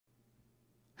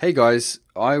Hey guys,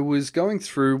 I was going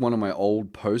through one of my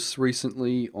old posts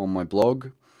recently on my blog,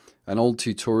 an old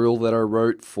tutorial that I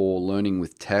wrote for learning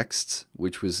with text,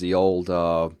 which was the old.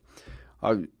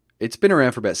 It's been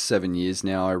around for about 7 years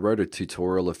now. I wrote a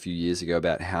tutorial a few years ago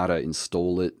about how to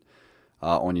install it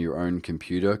on your own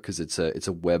computer because it's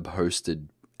a web hosted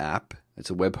app.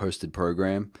 It's a web hosted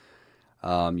program.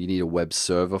 You need a web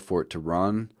server for it to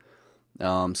run.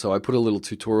 So I put a little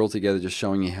tutorial together just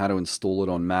showing you how to install it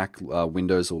on Mac,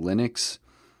 Windows, or Linux,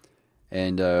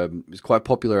 and it was quite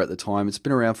popular at the time. It's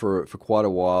been around for quite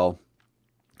a while.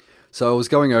 So I was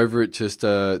going over it just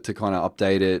to kind of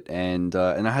update it, and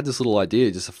I had this little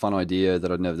idea, just a fun idea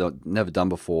that I'd never done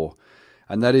before,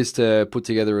 and that is to put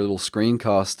together a little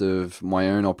screencast of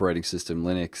my own operating system,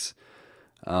 Linux,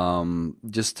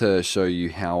 just to show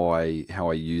you how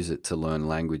I use it to learn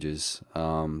languages.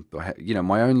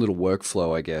 My own little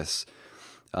workflow, I guess.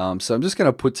 So I'm just going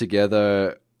to put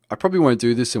together. I probably won't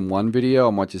do this in one video.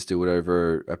 I might just do it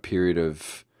over a period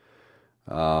of.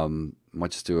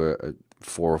 Might just do a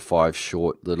 4 or 5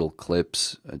 short little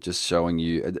clips, just showing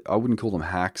you. I wouldn't call them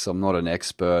hacks. I'm not an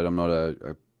expert. I'm not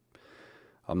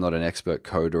an expert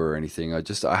coder or anything.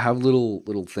 I have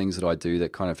little things that I do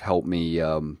that kind of help me.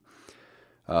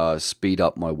 Speed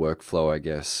up my workflow, I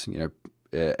guess.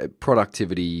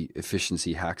 Productivity,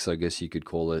 efficiency hacks, I guess you could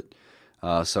call it.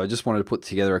 So I just wanted to put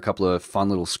together a couple of fun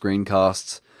little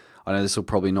screencasts. I know this will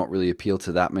probably not really appeal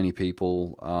to that many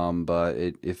people, but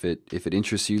if it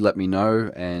interests you, let me know,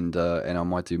 and I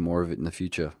might do more of it in the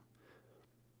future.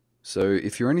 So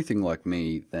if you're anything like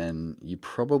me, then you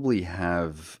probably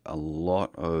have a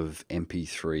lot of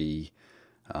MP3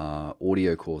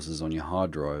 audio courses on your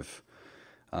hard drive.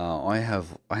 I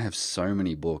have so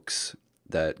many books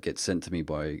that get sent to me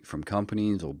from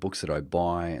companies or books that I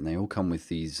buy, and they all come with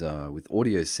these with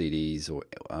audio CDs or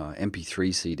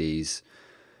MP3 CDs,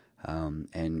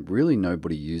 and really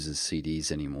nobody uses CDs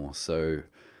anymore. So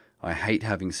I hate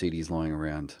having CDs lying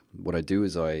around. What I do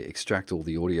is I extract all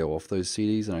the audio off those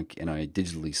CDs and I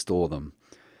digitally store them.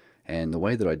 And the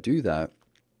way that I do that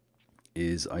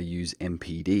is I use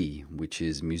MPD, which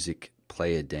is Music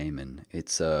Player Daemon.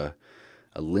 It's a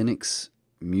Linux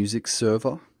music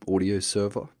server, audio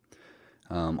server.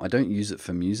 I don't use it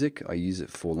for music. I use it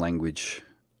for language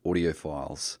audio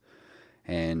files.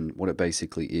 And what it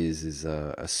basically is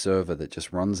a server that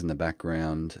just runs in the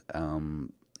background,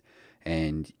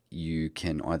 and you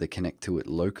can either connect to it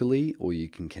locally or you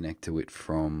can connect to it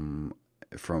from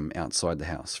outside the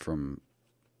house, from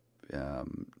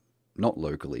not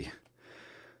locally.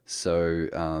 So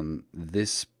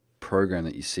this program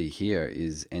that you see here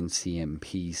is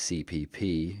ncmpcpp.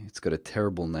 It's got a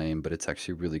terrible name, but it's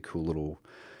actually a really cool little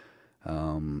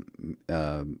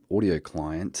audio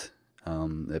client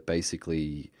that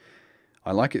basically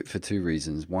I like it for two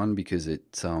reasons. One, because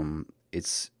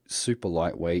it's super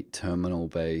lightweight, terminal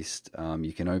based.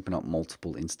 You can open up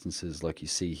multiple instances like you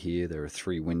see here. There are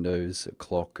 3 windows: a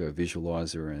clock, a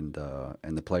visualizer, and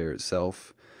the player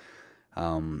itself.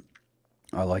 I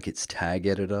like its tag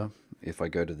editor. If I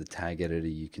go to the tag editor,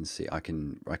 you can see I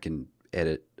can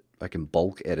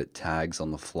bulk edit tags on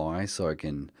the fly, so I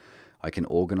can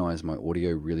organize my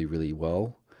audio really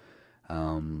well.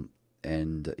 And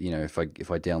if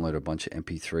I download a bunch of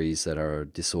MP3s that are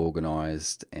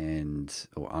disorganized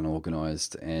or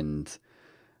unorganized and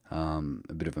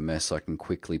a bit of a mess, I can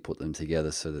quickly put them together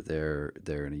so that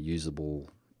they're in a usable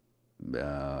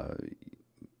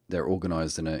they're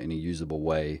organized in a usable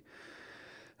way.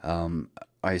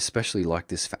 I especially like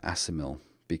this for Assimil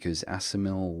because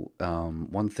Assimil,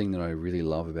 one thing that I really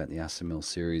love about the Assimil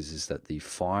series is that the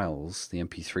files, the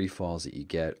MP3 files that you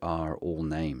get, are all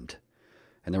named.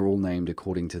 And they're all named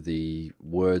according to the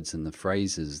words and the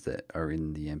phrases that are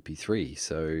in the MP3.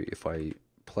 So if I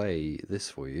play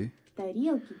this for you.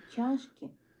 Тарелки,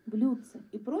 чашки, блюдца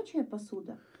и прочая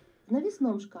посуда в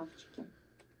навесном шкафчике.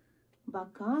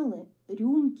 Бокалы,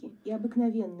 рюмки и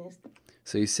обыкновенные.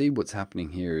 So you see what's happening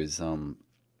here is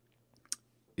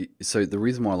so the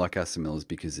reason why I like Assimil is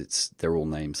because they're all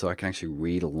named, so I can actually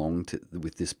read along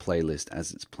with this playlist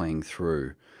as it's playing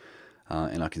through,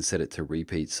 and I can set it to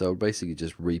repeat. So I'll basically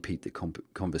just repeat the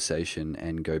conversation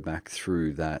and go back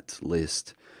through that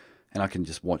list, and I can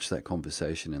just watch that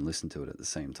conversation and listen to it at the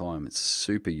same time. It's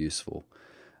super useful.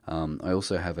 I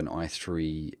also have an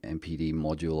i3 MPD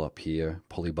module up here,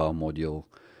 polybar module,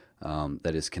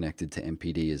 that is connected to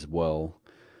MPD as well.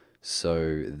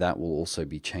 So that will also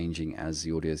be changing as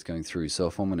the audio is going through. So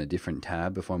if I'm on a different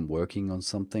tab, if I'm working on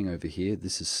something over here,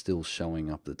 this is still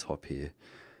showing up the top here.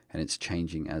 And it's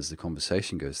changing as the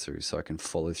conversation goes through. So I can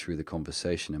follow through the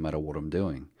conversation no matter what I'm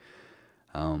doing.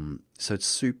 So it's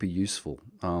super useful.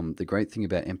 The great thing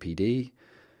about MPD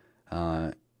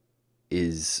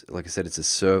is, like I said, it's a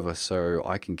server, so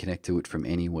I can connect to it from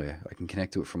anywhere. I can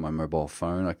connect to it from my mobile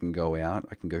phone. I can go out.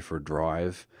 I can go for a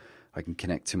drive. I can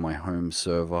connect to my home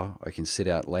server. I can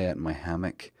lay out in my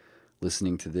hammock,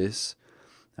 listening to this.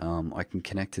 I can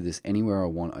connect to this anywhere I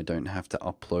want. I don't have to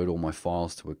upload all my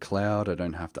files to a cloud. I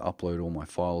don't have to upload all my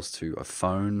files to a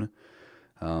phone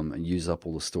and use up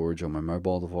all the storage on my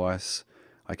mobile device.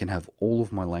 I can have all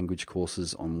of my language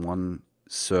courses on one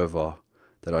server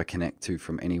that I connect to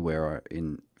from anywhere.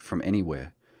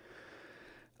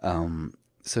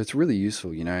 So it's really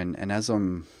useful, and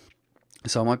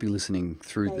so I might be listening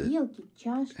through Тарелки,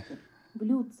 чашки,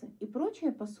 блюдца и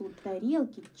прочая посуда.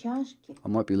 Тарелки, чашки. I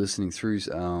might be listening through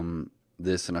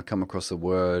this, and I come across a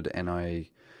word, and I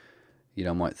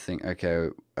might think, okay,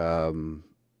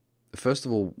 first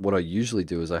of all, what I usually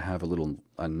do is I have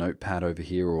a notepad over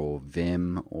here, or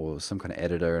Vim, or some kind of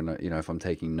editor, and if I'm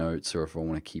taking notes, or if I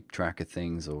want to keep track of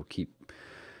things, or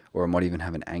I might even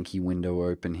have an Anki window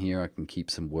open here. I can keep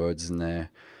some words in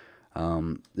there.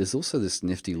 There's also this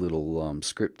nifty little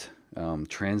script,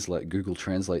 Google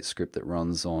Translate script that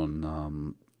runs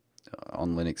on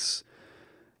Linux,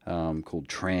 called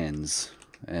Trans.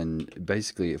 And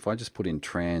basically, if I just put in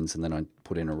trans and then I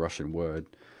put in a Russian word,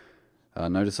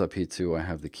 notice up here too I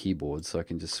have the keyboard, so I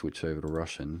can just switch over to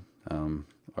Russian.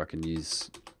 I can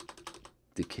use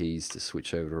the keys to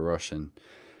switch over to Russian.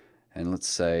 And let's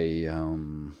say,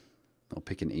 I'll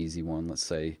pick an easy one. Let's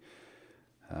say,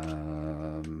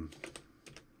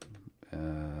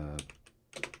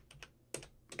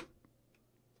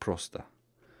 Prosta.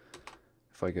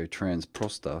 If I go trans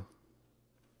Prosta,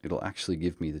 it'll actually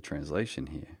give me the translation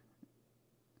here.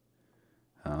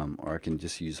 Or I can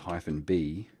just use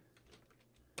 -B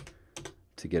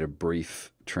to get a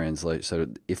brief translate. So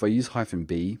if I use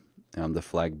 -B, the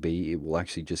flag B, it will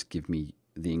actually just give me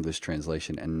the English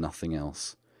translation and nothing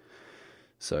else.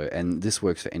 So, and this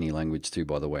works for any language too,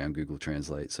 by the way, on Google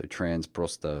Translate. So trans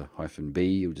Prosta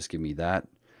 -B, it will just give me that.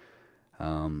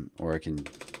 Or I can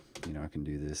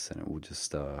do this, and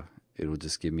it'll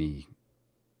just give me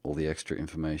all the extra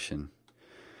information.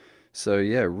 So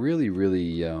yeah, really,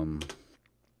 really,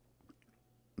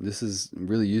 this is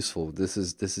really useful. This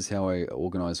is how I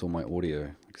organize all my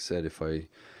audio. Like I said, if I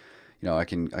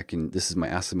can. This is my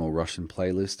Assimil Russian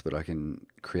playlist, but I can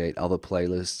create other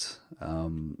playlists. I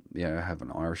have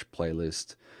an Irish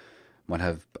playlist. Might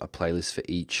have a playlist for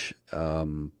each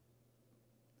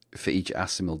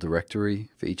Assimil directory,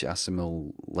 for each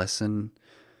Assimil lesson,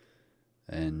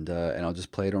 and I'll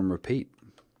just play it on repeat.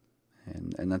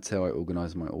 And that's how I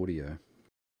organize my audio.